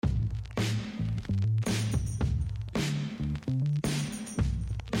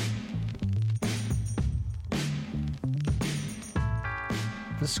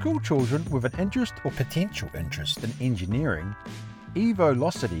school children with an interest or potential interest in engineering,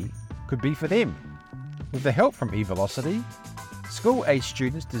 EVolocity could be for them. With the help from EVolocity, school-age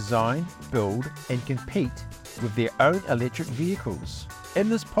students design, build and compete with their own electric vehicles. In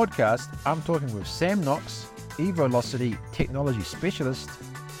this podcast, I'm talking with Sam Knox, EVolocity Technology Specialist,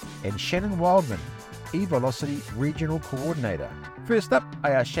 and Shannon Wildman, EVolocity Regional Coordinator. First up, I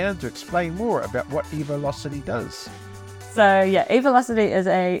asked Shannon to explain more about what EVolocity does. So EVolocity is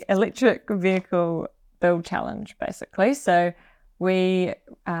a electric vehicle build challenge, basically. So we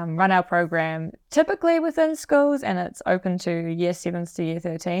run our program typically within schools, and it's open to year 7s to year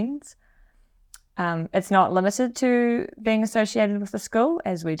 13s. It's not limited to being associated with the school,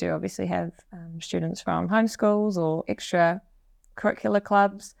 as we do obviously have students from homeschools or extra curricular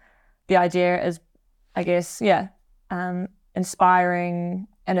clubs. The idea is, inspiring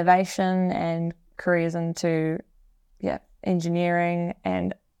innovation and careers into engineering,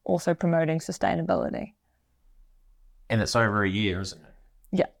 and also promoting sustainability. And it's over a year, isn't it?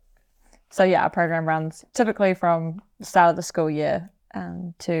 Yeah. So our program runs typically from the start of the school year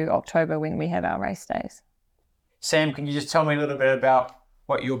to October, when we have our race days. Sam, can you just tell me a little bit about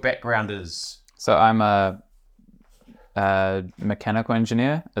what your background is? So I'm a mechanical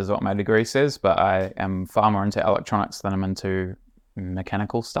engineer, is what my degree says, but I am far more into electronics than I'm into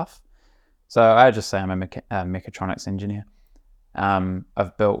mechanical stuff. So I just say I'm a mechatronics engineer.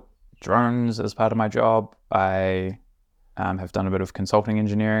 I've built drones as part of my job. I have done a bit of consulting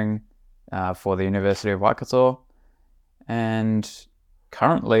engineering for the University of Waikato. And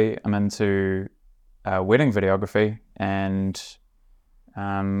currently I'm into wedding videography and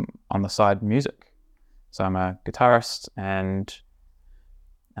on the side music. So I'm a guitarist and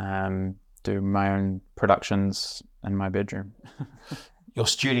do my own productions in my bedroom. Your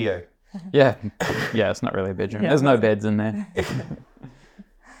studio. Yeah, it's not really a bedroom. There's no beds in there.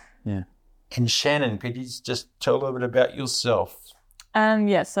 Yeah. And Shannon, could you just tell a little bit about yourself?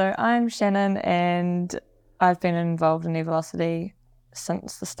 So I'm Shannon, and I've been involved in EVolocity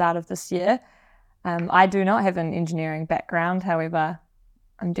since the start of this year. I do not have an engineering background, however,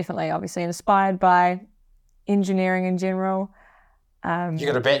 I'm definitely obviously inspired by engineering in general. You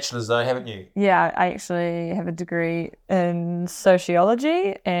got a bachelor's though, haven't you? Yeah, I actually have a degree in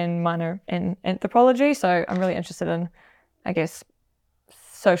sociology and minor in anthropology, so I'm really interested in,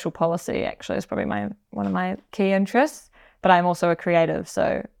 social policy. Actually, is probably one of my key interests. But I'm also a creative,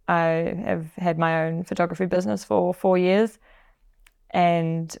 so I have had my own photography business for 4 years,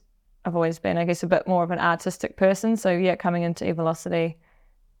 and I've always been, a bit more of an artistic person. So coming into EVolocity,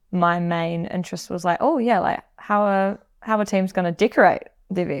 my main interest was how a team's going to decorate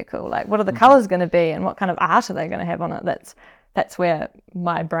their vehicle, what are the colours going to be, and what kind of art are they going to have on it. That's where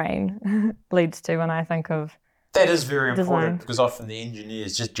my brain leads to when I think of that is very design. Important, because often the engineer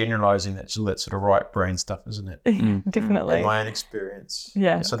is just generalising that sort of right brain stuff, isn't it? Definitely. In my own experience.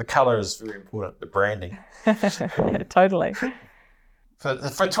 Yeah. So the colour is very important, the branding. Yeah, totally. For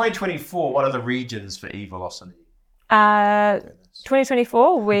 2024, what are the regions for EVolocity?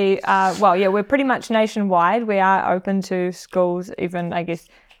 2024, we're pretty much nationwide. We are open to schools, even,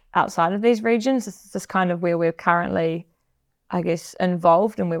 outside of these regions. This is just kind of where we're currently,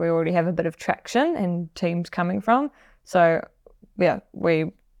 involved, and where we already have a bit of traction and teams coming from. So,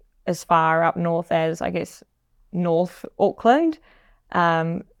 we as far up north as, North Auckland,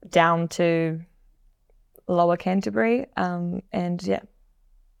 down to Lower Canterbury, and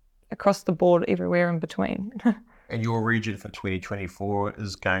across the board, everywhere in between. And your region for 2024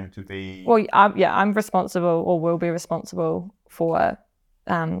 is going to be? Well, I'm responsible, or will be responsible for,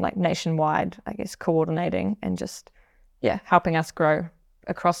 nationwide, coordinating and just, helping us grow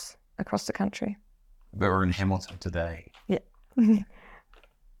across the country. But we're in Hamilton today. Yeah.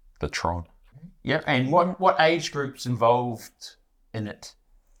 The Tron. Yeah, and what age group's involved in it?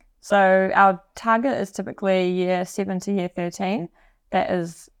 So our target is typically year 7 to year 13. That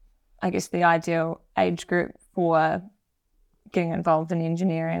is, the ideal age group for getting involved in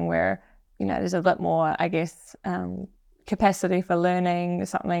engineering, where, there's a bit more, capacity for learning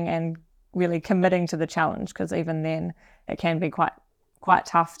something and really committing to the challenge, because even then it can be quite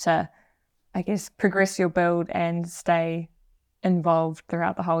tough to, progress your build and stay involved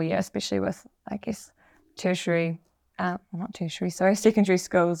throughout the whole year, especially with, secondary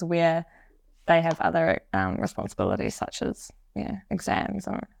schools, where they have other responsibilities such as, exams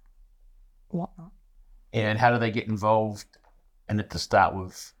or whatnot. And how do they get involved in it to start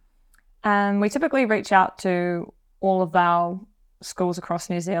with? We typically reach out to all of our schools across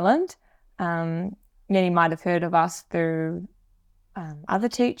New Zealand. Many might have heard of us through other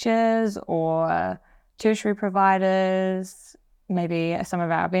teachers or tertiary providers, maybe some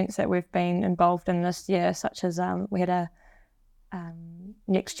of our events that we've been involved in this year, such as we had a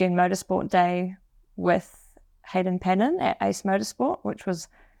Next Gen Motorsport Day with Hayden Pannon at Ace Motorsport, which was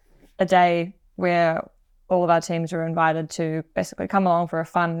a day where all of our teams were invited to basically come along for a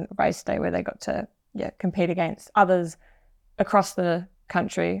fun race day where they got to compete against others across the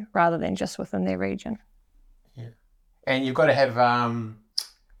country rather than just within their region. Yeah. And you've got to have,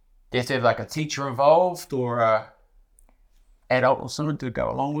 you have to have like a teacher involved or a adult or someone to go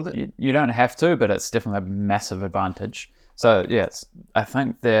along with it? You don't have to, but it's definitely a massive advantage. So, yes, I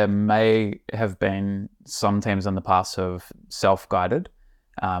think there may have been some teams in the past who have self-guided.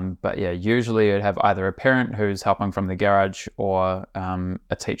 But yeah, usually you'd have either a parent who's helping from the garage or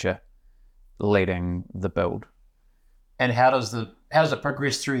a teacher leading the build. And how does it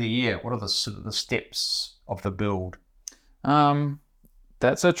progress through the year? What are the sort of the steps of the build?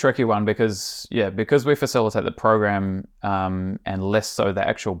 That's a tricky one because we facilitate the program and less so the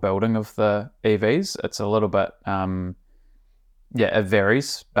actual building of the EVs. It's a little bit it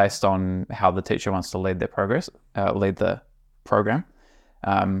varies based on how the teacher wants to lead the program.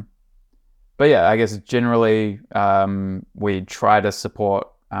 But yeah, I guess generally we try to support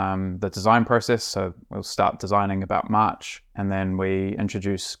the design process. So we'll start designing about March, and then we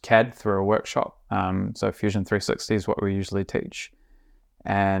introduce CAD through a workshop. So Fusion 360 is what we usually teach.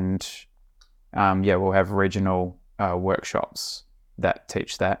 And we'll have regional workshops that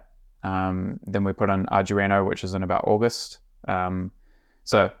teach that. Then we put in Arduino, which is in about August.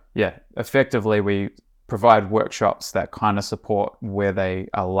 Effectively we provide workshops that kind of support where they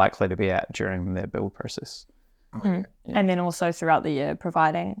are likely to be at during their build process. Yeah. And then also throughout the year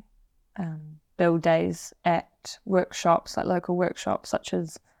providing build days at workshops, like local workshops, such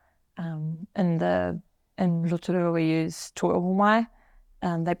as in Rotorua we use To'ohomai.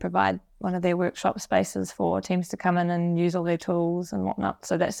 They provide one of their workshop spaces for teams to come in and use all their tools and whatnot.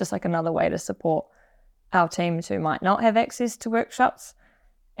 So that's just like another way to support our teams who might not have access to workshops.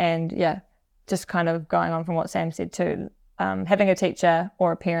 And just kind of going on from what Sam said too, having a teacher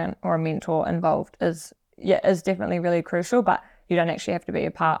or a parent or a mentor involved is definitely really crucial, but you don't actually have to be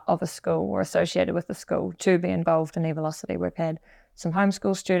a part of a school or associated with the school to be involved in EVolocity. We've had some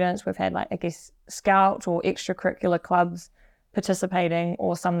homeschool students, we've had scout or extracurricular clubs participating,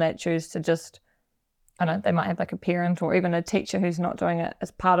 or some that choose to just, they might have a parent or even a teacher who's not doing it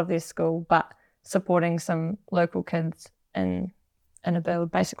as part of their school, but supporting some local kids in a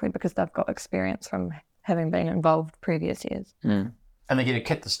build, basically because they've got experience from having been involved previous years. And they get a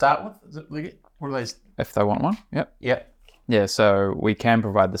kit to start with? Is it, what are those? If they want one, yep. Yep. Yeah, so we can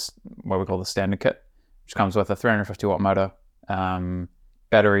provide this, what we call the standard kit, which comes with a 350 watt motor,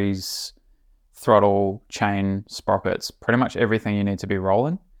 batteries, throttle, chain, sprockets, pretty much everything you need to be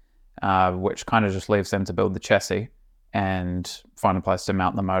rolling, which kind of just leaves them to build the chassis and find a place to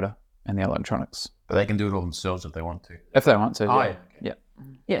mount the motor and the electronics. But they can do it all themselves if they want to. If they want to, yeah.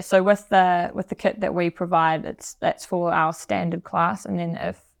 Yeah, so with the kit that we provide, that's for our standard class, and then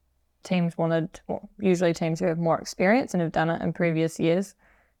if teams usually teams who have more experience and have done it in previous years,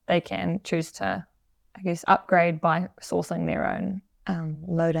 they can choose to, upgrade by sourcing their own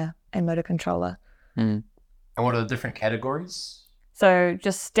motor and motor controller. And what are the different categories? So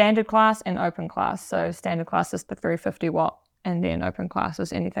just standard class and open class. So standard class is the 350 watt, and then open class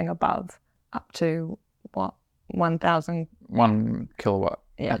is anything above up to 1,000. 1 kilowatt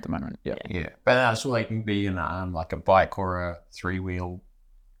at the moment. Yeah. But so they can be in like a bike or a 3-wheel.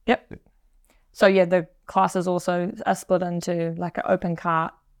 Yep. So the classes also are split into like an open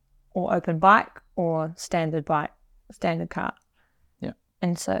cart or open bike or standard bike, standard cart. Yeah.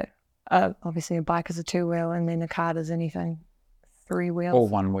 And so obviously a bike is a 2-wheel, and then a cart is anything 3 wheels. Or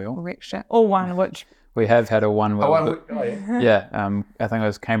 1 wheel. Or extra. Or one, which... We have had a 1 wheel. I think it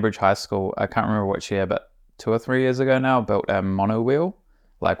was Cambridge High School. I can't remember which year, but 2 or 3 years ago now, built a mono wheel,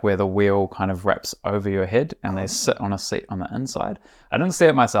 like where the wheel kind of wraps over your head and they sit on a seat on the inside. I didn't see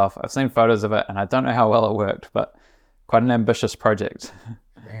it myself. I've seen photos of it and I don't know how well it worked, but quite an ambitious project.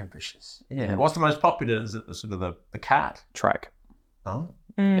 Very ambitious. Yeah. What's the most popular? Is it the cart? Trike. Oh.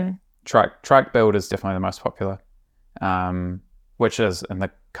 Yeah. Trike build is definitely the most popular, which is in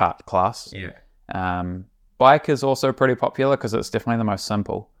the cart class. Yeah. Bike is also pretty popular because it's definitely the most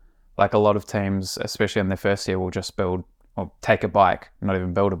simple. Like a lot of teams, especially in their first year, will just build or take a bike, not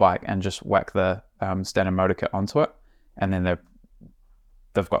even build a bike, and just whack the standard motor kit onto it, and then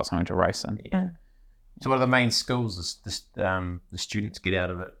they've got something to race in. Yeah. So what are the main skills the students get out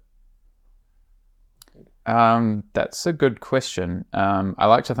of it? That's a good question. I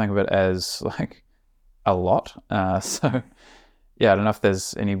like to think of it as like a lot. So I don't know if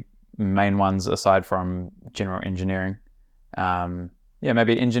there's any main ones aside from general engineering.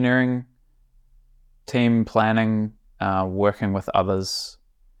 Maybe engineering, team planning, working with others,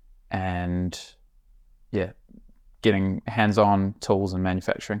 and getting hands-on tools and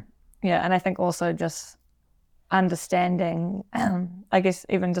manufacturing. Yeah, and I think also just understanding, I guess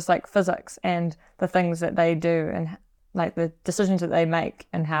even just like physics and the things that they do and like the decisions that they make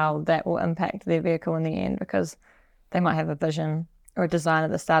and how that will impact their vehicle in the end, because they might have a vision or a design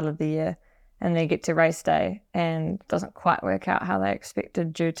at the start of the year and they get to race day and it doesn't quite work out how they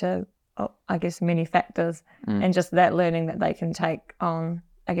expected due to, I guess, many factors. And just that learning that they can take on,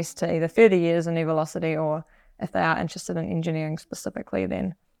 I guess, to either further years in EVolocity, or if they are interested in engineering specifically,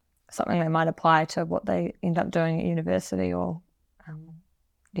 then something they might apply to what they end up doing at university or,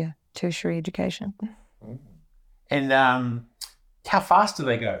 tertiary education. And how fast do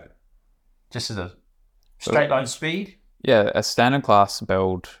they go? Just as a straight line speed? Yeah, a standard class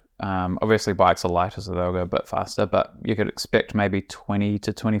build, obviously bikes are lighter, so they'll go a bit faster, but you could expect maybe 20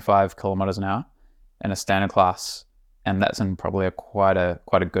 to 25 kilometers an hour in a standard class, and that's in probably quite a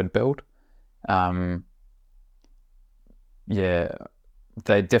good build.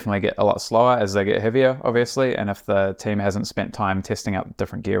 They definitely get a lot slower as they get heavier, obviously, and if the team hasn't spent time testing out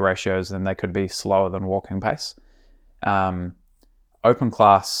different gear ratios, then they could be slower than walking pace. Open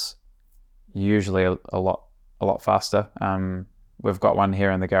class, usually a lot faster. We've got one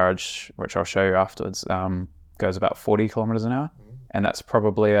here in the garage, which I'll show you afterwards, goes about 40 kilometers an hour, and that's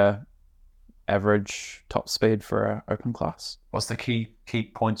probably a average top speed for an open class. What's the key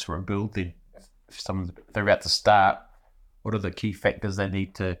points for a build then? If they're about to start, what are the key factors they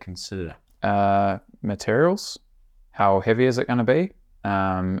need to consider? Materials, how heavy is it going to be,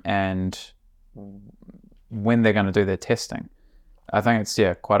 and when they're going to do their testing. I think it's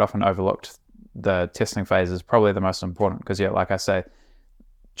quite often overlooked. The testing phase is probably the most important because, like I say,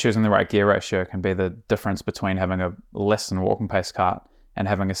 choosing the right gear ratio can be the difference between having a less than walking pace kart and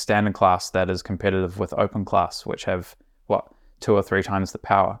having a standard class that is competitive with open class, which have 2 or 3 times the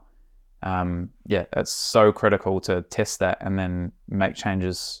power. It's so critical to test that and then make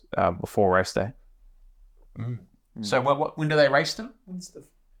changes before race day. So when do they race them?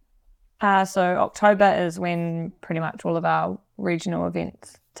 So October is when pretty much all of our regional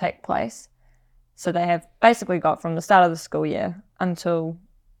events take place. So they have basically got from the start of the school year until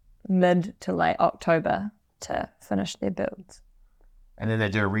mid to late October to finish their builds. And then they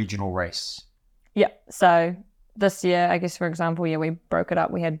do a regional race. Yeah. So this year, I guess, for example, we broke it up.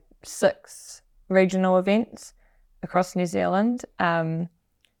 We had 6 regional events across New Zealand. That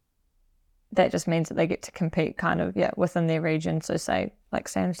just means that they get to compete kind of, within their region. So say, like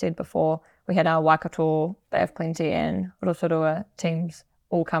Sam said before, we had our Waikato, Bay of Plenty and Rotorua teams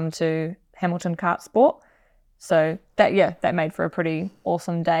all come to Hamilton Kart Sport. So that made for a pretty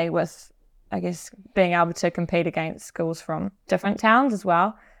awesome day with, I guess, being able to compete against schools from different towns as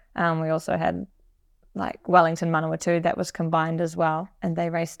well. We also had like Wellington Manawatu that was combined as well, and they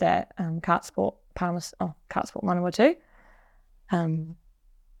raced at Kart Sport Manawatu.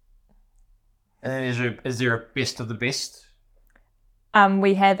 And then is there a best of the best?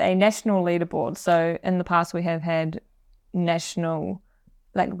 We have a national leaderboard. So in the past we have had national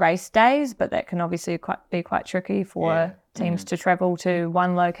race days, but that can obviously be quite tricky for teams to travel to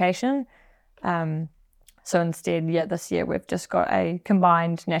one location. So instead, this year we've just got a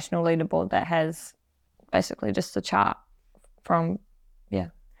combined national leaderboard that has basically just a chart from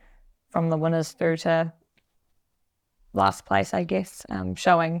the winners through to last place, I guess,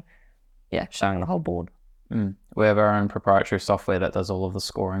 showing the whole board. We have our own proprietary software that does all of the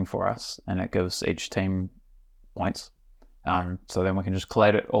scoring for us, and it gives each team points. So then we can just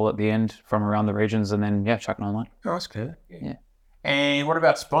collate it all at the end from around the regions and then chuck it online. Oh, that's good. Yeah. And what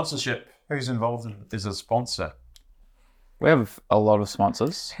about sponsorship? Who's involved as a sponsor? We have a lot of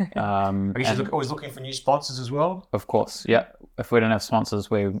sponsors. Are you always looking for new sponsors as well? Of course, yeah. If we don't have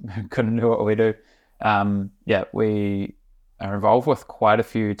sponsors, we couldn't do what we do. We are involved with quite a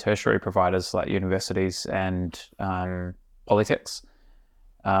few tertiary providers like universities and polytechs.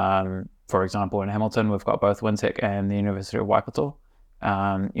 For example, in Hamilton, we've got both Wintec and the University of Waikato.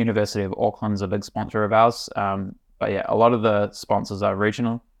 University of Auckland's a big sponsor of ours. But a lot of the sponsors are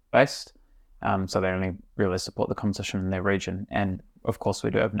regional based. So they only really support the competition in their region. And of course, we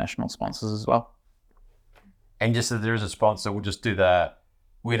do have national sponsors as well. And just if there is a sponsor, we'll just do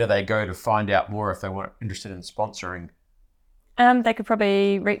where do they go to find out more if they were interested in sponsoring? They could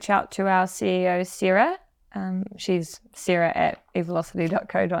probably reach out to our CEO, Sarah. She's Sarah at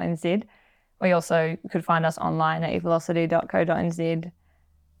evolocity.co.nz. We also could find us online at evolocity.co.nz.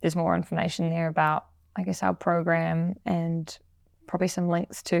 There's more information there about, I guess, our program and probably some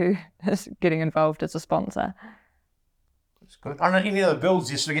links to getting involved as a sponsor. It's good. I don't know, any other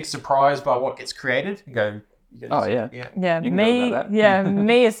builds, you sort of get surprised by what gets created. Oh, yeah. Yeah, You can me, build about that. yeah,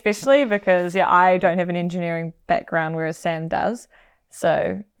 me especially because I don't have an engineering background, whereas Sam does.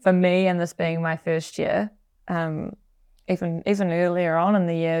 So for me, and this being my first year, even earlier on in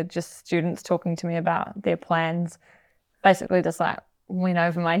the year, just students talking to me about their plans, basically just like went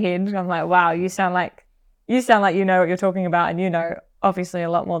over my head. I'm like, wow, you sound like you know what you're talking about, and you know obviously a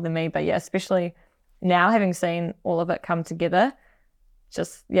lot more than me. But yeah, especially now having seen all of it come together,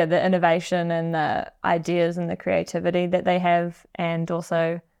 just the innovation and the ideas and the creativity that they have, and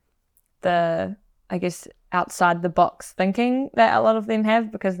also the, I guess, outside the box thinking that a lot of them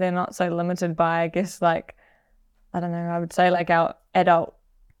have, because they're not so limited by, I guess, like, I don't know, I would say like our adult,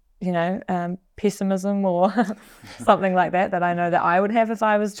 pessimism or something like that I know that I would have if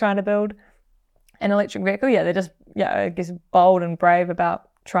I was trying to build an electric vehicle. Yeah, they're just, I guess, bold and brave about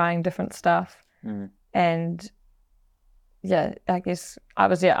trying different stuff. And yeah, I guess I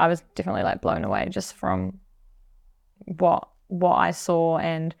was definitely like blown away just from what I saw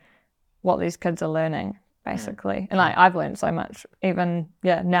and what these kids are learning, basically. And like I've learned so much even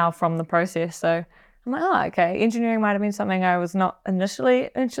now from the process. So I'm like, oh, okay, engineering might have been something I was not initially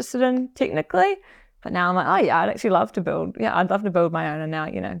interested in technically, but now I'm like, oh yeah, I'd love to build my own, and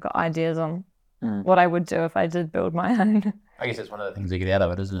now, got ideas on what I would do if I did build my own. I guess that's one of the things you get out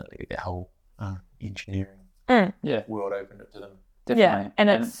of it, isn't it? Like that whole engineering world opened up to them. Definitely.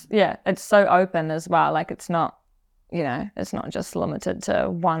 Yeah, and it's so open as well. Like it's not, it's not just limited to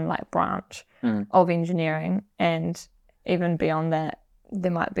one like branch of engineering, and even beyond that,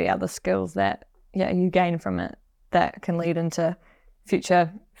 there might be other skills that you gain from it that can lead into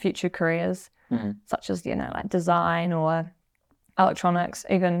future careers, such as like design or electronics,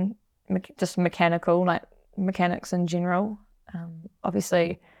 even just mechanical, like mechanics in general.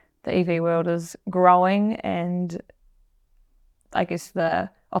 Obviously, the EV world is growing, and I guess the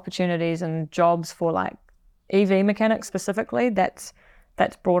opportunities and jobs for like EV mechanics specifically, that's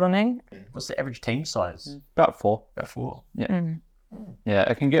broadening. What's the average team size? About 4. About 4. Yeah. Yeah,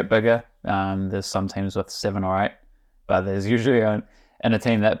 it can get bigger. There's some teams with 7 or 8, but there's usually in a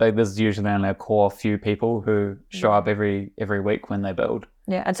team that big, there's usually only a core few people who show up every week when they build.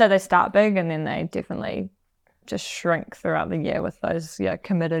 Yeah, and so they start big, and then they definitely just shrink throughout the year with those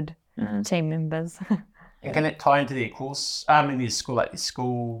committed team members. And can it tie into their course? In their school, like their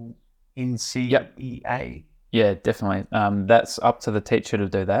school NCEA? Yeah, definitely. That's up to the teacher to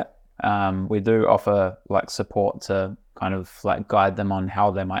do that. We do offer like support to kind of like guide them on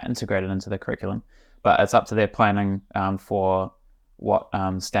how they might integrate it into the curriculum, but it's up to their planning for what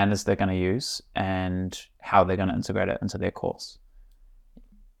standards they're going to use and how they're going to integrate it into their course.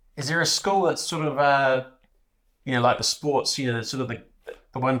 Is there a school that's sort of like the sports, that's sort of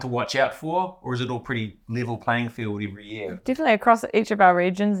the one to watch out for, or is it all pretty level playing field every year? Definitely across each of our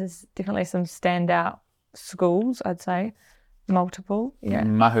regions, there's definitely some standout schools, I'd say. Multiple. Yeah.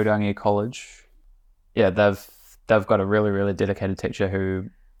 Mahurangi College. Yeah, they've got a really, really dedicated teacher who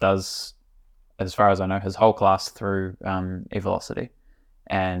does, as far as I know, his whole class through EVolocity,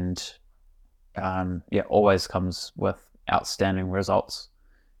 and always comes with outstanding results.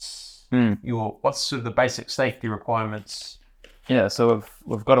 What's sort of the basic safety requirements? Yeah, so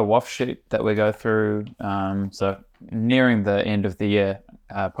we've got a WAF sheet that we go through. So nearing the end of the year,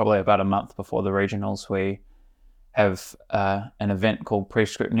 probably about a month before the regionals, we have an event called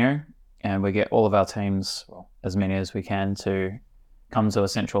pre-scrutineering, and we get all of our teams, as many as we can, to come to a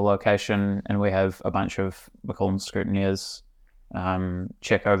central location, and we have a bunch of, we call them scrutineers,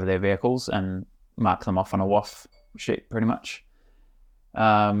 check over their vehicles and mark them off on a WAF sheet pretty much.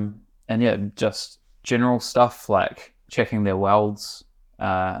 And just general stuff like checking their welds.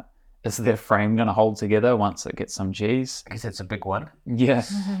 Is their frame going to hold together once it gets some G's? I guess that's a big one. Yeah.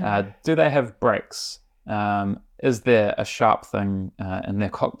 Do they have brakes? Is there a sharp thing in their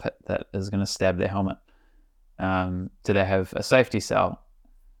cockpit that is going to stab their helmet? Do they have a safety cell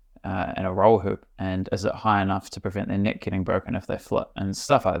and a roll hoop? And is it high enough to prevent their neck getting broken if they flip? And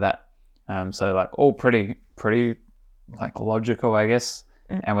stuff like that. So like all pretty like logical, I guess.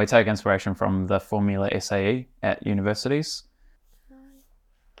 And we take inspiration from the Formula SAE at universities.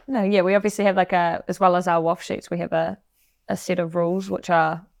 No, yeah, we obviously have like as well as our WAF sheets, we have a set of rules, which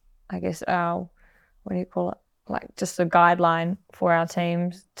are, I guess, our, what do you call it? Like just a guideline for our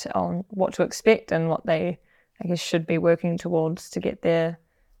teams on what to expect and what they, I guess, should be working towards to get their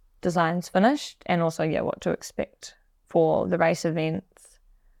designs finished, and also, what to expect for the race events.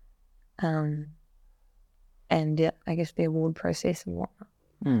 And I guess the award process and whatnot.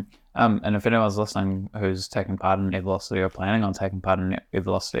 And if anyone's listening who's taking part in EVolocity or planning on taking part in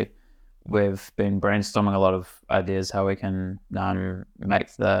EVolocity, we've been brainstorming a lot of ideas how we can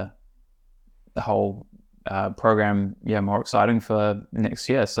make the whole program more exciting for next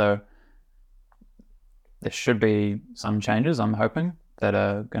year. So there should be some changes, I'm hoping, that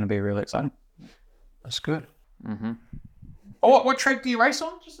are going to be really exciting. That's good. Mm-hmm. Oh, what track do you race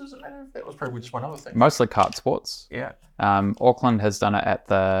on? Just as a matter of, that was probably just one other thing. Mostly kart sports. Yeah. Auckland has done it at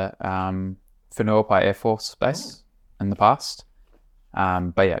the Whenuapai Air Force Base in the past.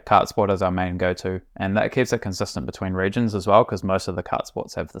 But yeah, kart sport is our main go-to, and that keeps it consistent between regions as well, because most of the kart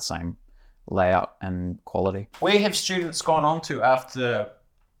sports have the same layout and quality. Where have students gone on to after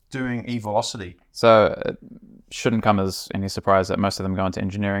doing EVolocity? So it shouldn't come as any surprise that most of them go into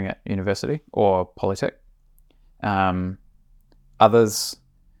engineering at university or Polytech. Others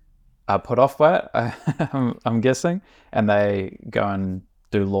are put off by it, I'm guessing, and they go and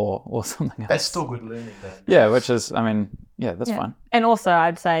do law or something else. That's still good learning, though. Yeah, which is, I mean, yeah, that's fine. And also,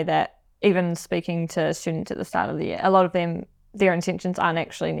 I'd say that even speaking to students at the start of the year, a lot of them, their intentions aren't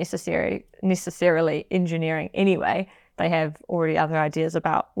actually necessarily engineering anyway. They have already other ideas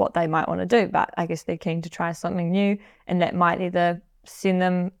about what they might want to do, but I guess they're keen to try something new, and that might either send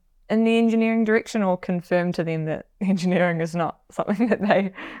them in the engineering direction or confirm to them that engineering is not something that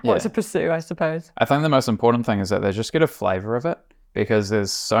they want to pursue, I suppose. I think the most important thing is that they just get a flavour of it, because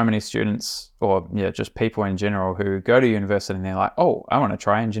there's so many students, or just people in general, who go to university and they're like, oh, I want to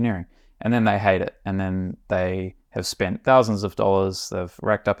try engineering. And then they hate it. And then they have spent thousands of dollars, they've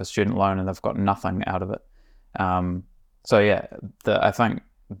racked up a student loan, and they've got nothing out of it. So yeah, I think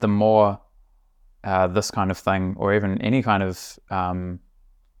the more this kind of thing, or even any kind of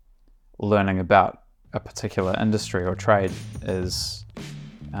learning about a particular industry or trade, is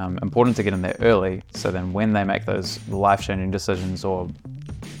important to get in there early, so then when they make those life-changing decisions or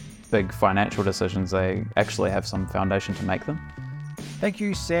big financial decisions, they actually have some foundation to make them. Thank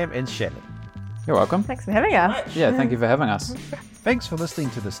you, Sam and Shannon. You're welcome. Thanks for having us. Yeah, thank you for having us. Thanks for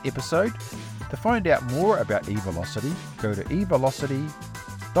listening to this episode. To find out more about EVolocity, go to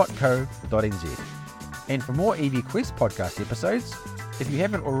evolocity.co.nz. And for more EV Quest podcast episodes, if you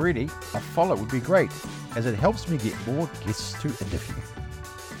haven't already, a follow would be great, as it helps me get more guests to interview.